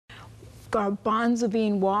garbanzo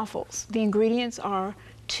bean waffles. The ingredients are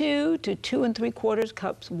 2 to 2 3/4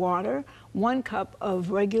 cups water, 1 cup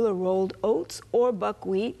of regular rolled oats or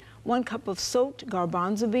buckwheat, 1 cup of soaked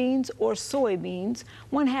garbanzo beans or soybeans,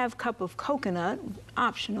 1/2 cup of coconut,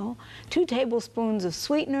 optional, 2 tablespoons of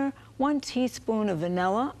sweetener, 1 teaspoon of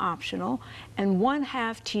vanilla, optional, and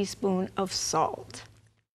 1/2 teaspoon of salt.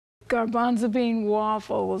 Garbanzo bean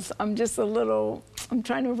waffles. I'm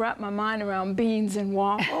trying to wrap my mind around beans and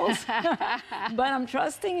waffles. But I'm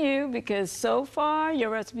trusting you because so far your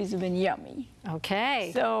recipes have been yummy.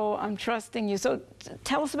 Okay. So I'm trusting you. So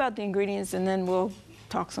tell us about the ingredients and then we'll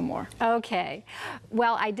talk some more. Okay.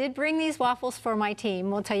 Well, I did bring these waffles for my team.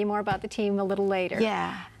 We'll tell you more about the team a little later.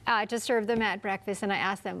 Yeah. To serve them at breakfast, and I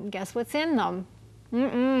asked them, guess what's in them?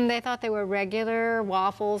 They thought they were regular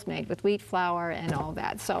waffles made with wheat flour and all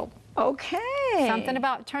that. So. Okay. Something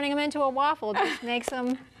about turning them into a waffle just makes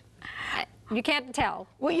them, you can't tell.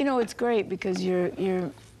 Well, you know, it's great because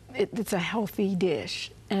it's a healthy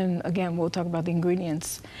dish. And again, we'll talk about the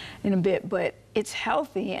ingredients in a bit, but it's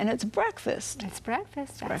healthy and it's breakfast. It's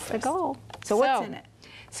breakfast, that's the goal. So what's in it?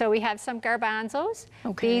 So we have some garbanzos.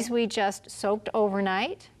 Okay. These we just soaked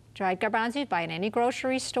overnight. Dried garbanzos, you buy in any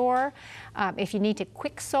grocery store. If you need to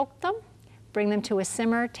quick soak them, bring them to a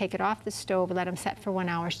simmer, take it off the stove, let them set for 1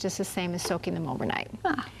 hour. It's just the same as soaking them overnight.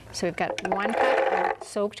 So we've got 1 cup of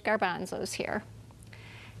soaked garbanzos here.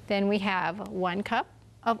 Then we have 1 cup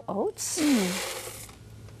of oats.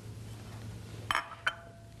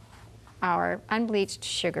 Our unbleached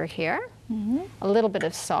sugar here. A little bit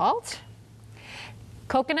of salt.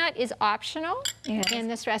 Coconut is optional in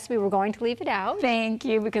this recipe. We're going to leave it out. Thank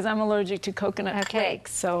you, because I'm allergic to coconut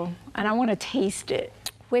flakes, and I want to taste it.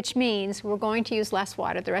 Which means we're going to use less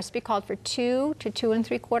water. The recipe called for 2 to 2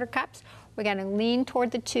 3/4 cups. We're going to lean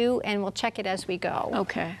toward the 2, and we'll check it as we go.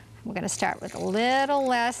 Okay. We're going to start with a little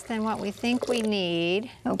less than what we think we need.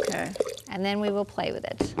 Okay. And then we will play with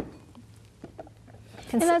it.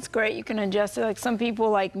 And that's great. You can adjust it. Like some people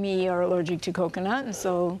like me are allergic to coconut, and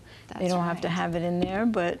so they don't have to have it in there.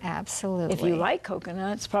 But absolutely, if you like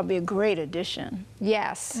coconut, it's probably a great addition.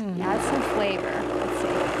 Yes. Add some flavor. Let's see.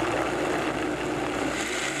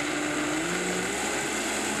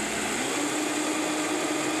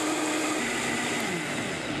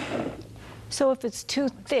 So if it's too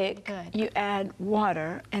thick, you add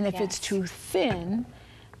water, and if it's too thin,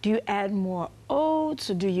 do you add more oats,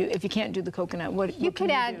 or do you, if you can't do the coconut, what you can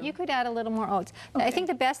could add? you do? You could add a little more oats. I think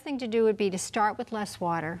the best thing to do would be to start with less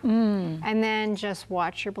water, Mm. and then just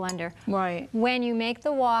watch your blender. Right. When you make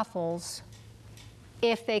the waffles,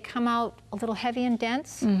 if they come out a little heavy and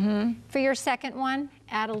dense, for your second one,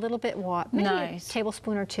 add a little bit water, maybe a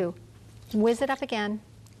tablespoon or 2. Whiz it up again.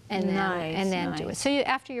 And then do it. So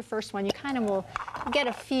after your first one, you kind of will get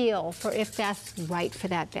a feel for if that's right for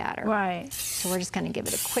that batter. Right. So we're just going to give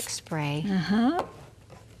it a quick spray.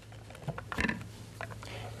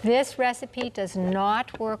 This recipe does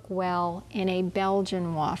not work well in a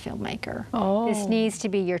Belgian waffle maker. This needs to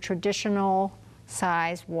be your traditional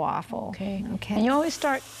size waffle. Okay. And you always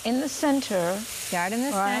start in the center. Start in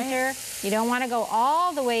the center. You don't want to go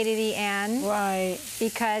all the way to the end. Right.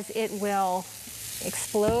 Because it will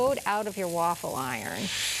explode out of your waffle iron.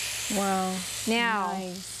 Wow. Now,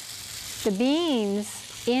 the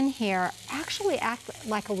beans in here actually act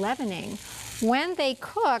like a leavening. When they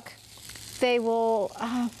cook, they will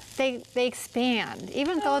they expand.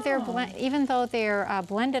 Even though they're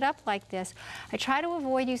blended up like this, I try to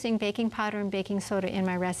avoid using baking powder and baking soda in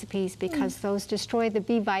my recipes because those destroy the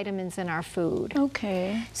B vitamins in our food.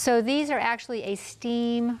 Okay. So these are actually a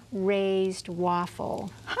steam-raised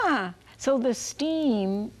waffle. So the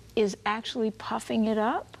steam is actually puffing it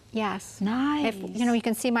up? Yes. Nice. You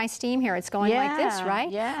can see my steam here. It's going like this,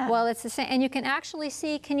 right? Yeah. Well, it's the same. And you can actually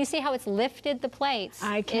see, can you see how it's lifted the plates?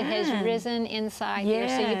 I can. It has risen inside here.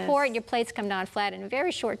 So you pour it, and your plates come down flat in a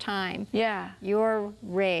very short time. Yeah. You're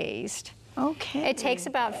raised. Okay. It takes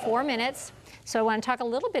about 4 minutes. So I want to talk a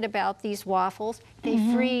little bit about these waffles. They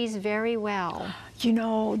freeze very well. You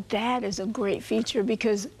know, that is a great feature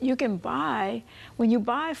because you can buy, when you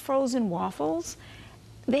buy frozen waffles,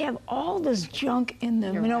 they have all this junk in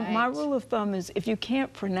them. You're right. My rule of thumb is if you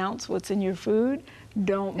can't pronounce what's in your food,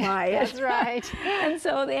 don't buy it. That's right. And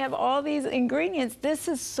so they have all these ingredients. This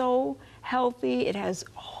is so healthy. It has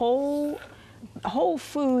whole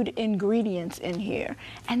food ingredients in here.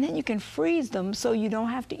 And then you can freeze them so you don't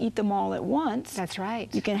have to eat them all at once. That's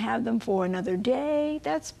right. You can have them for another day.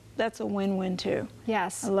 That's a win-win too.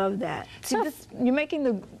 Yes. I love that. So you're making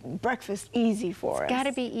the breakfast easy for us. Got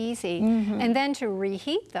to be easy. And then to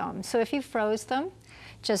reheat them. So if you froze them,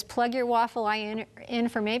 just plug your waffle iron in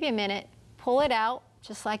for maybe a minute, pull it out,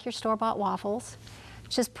 just like your store-bought waffles.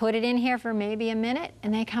 Just put it in here for maybe a minute,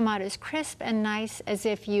 and they come out as crisp and nice as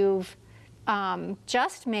if you've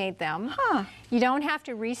just made them. Huh. You don't have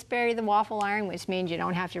to re-spray the waffle iron, which means you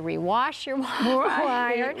don't have to rewash your waffle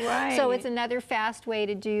iron. Right. So it's another fast way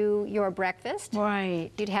to do your breakfast.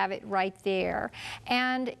 Right. You'd have it right there.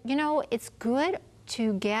 And you know, it's good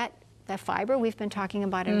to get the fiber we've been talking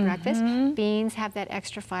about in breakfast. Beans have that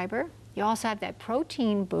extra fiber. You also have that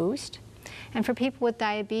protein boost. And for people with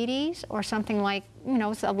diabetes or something like, you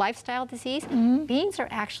know, a lifestyle disease, beans are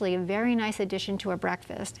actually a very nice addition to a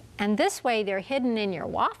breakfast. And this way they're hidden in your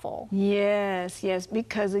waffle. Yes, yes,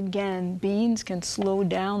 because again, beans can slow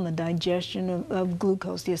down the digestion of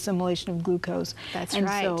glucose, the assimilation of glucose. That's and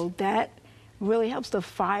right. And so that really helps the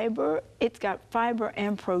fiber. It's got fiber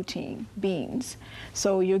and protein, beans.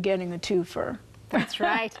 So you're getting a twofer. That's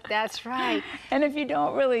right, that's right. And if you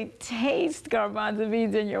don't really taste garbanzo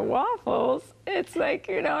beans in your waffles, it's like,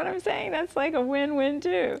 you know what I'm saying? That's like a win-win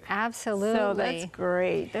too. Absolutely. So that's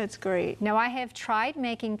great, that's great. Now I have tried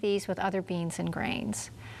making these with other beans and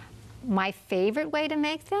grains. My favorite way to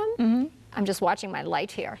make them, I'm just watching my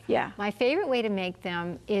light here. Yeah. My favorite way to make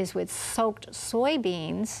them is with soaked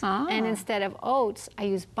soybeans, and instead of oats, I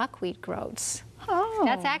use buckwheat groats. Oh.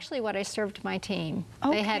 That's actually what I served to my team.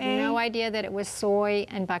 They had no idea that it was soy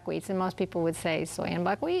and buckwheat, and most people would say soy and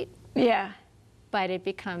buckwheat. Yeah. But it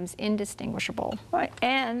becomes indistinguishable. Right,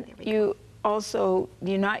 and you're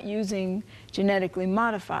not using genetically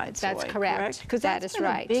modified soy. That's correct. Because That that's is been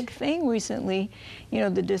right. a big thing recently. You know,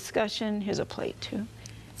 the discussion. Here's a plate too.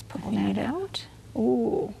 Let's pull that out.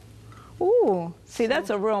 Ooh. Ooh. See, that's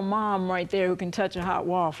a real mom right there who can touch a hot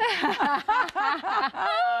waffle.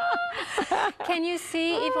 Can you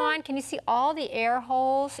see, Yvonne, can you see all the air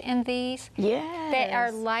holes in these? Yes. They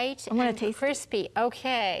are light and crispy.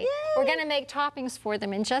 Okay. Yay. We're going to make toppings for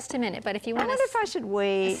them in just a minute, but if you I want wonder if I should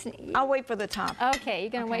wait. I'll wait for the top. Okay,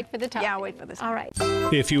 you're going to wait for the topping. Yeah, I'll wait for the top. All right.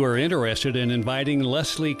 If you are interested in inviting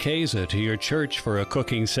Leslie Keza to your church for a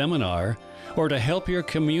cooking seminar, or to help your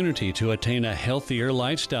community to attain a healthier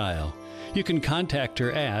lifestyle, you can contact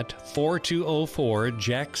her at 4204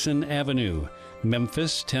 Jackson Avenue,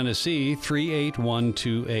 Memphis, Tennessee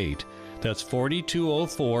 38128. That's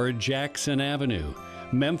 4204 Jackson Avenue,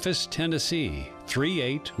 Memphis, Tennessee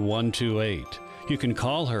 38128. You can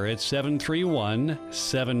call her at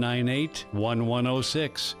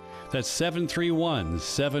 731-798-1106. That's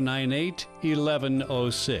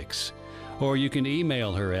 731-798-1106. Or you can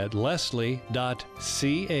email her at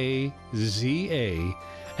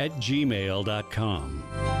leslie.caza@gmail.com.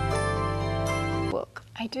 Book.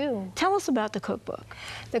 I do. Tell us about the cookbook.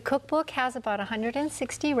 The cookbook has about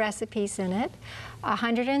 160 recipes in it.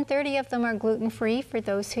 130 of them are gluten-free for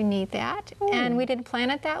those who need that. Ooh. And we didn't plan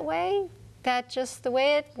it that way. That's just the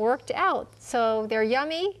way it worked out. So they're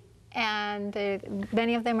yummy, and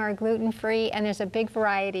many of them are gluten-free, and there's a big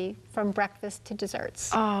variety from breakfast to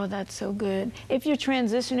desserts. Oh, that's so good. If you're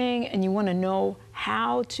transitioning and you want to know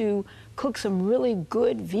how to cook some really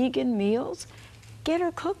good vegan meals, get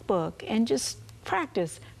her cookbook and just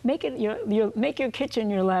practice. Make it make your kitchen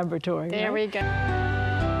your laboratory. There right? we go.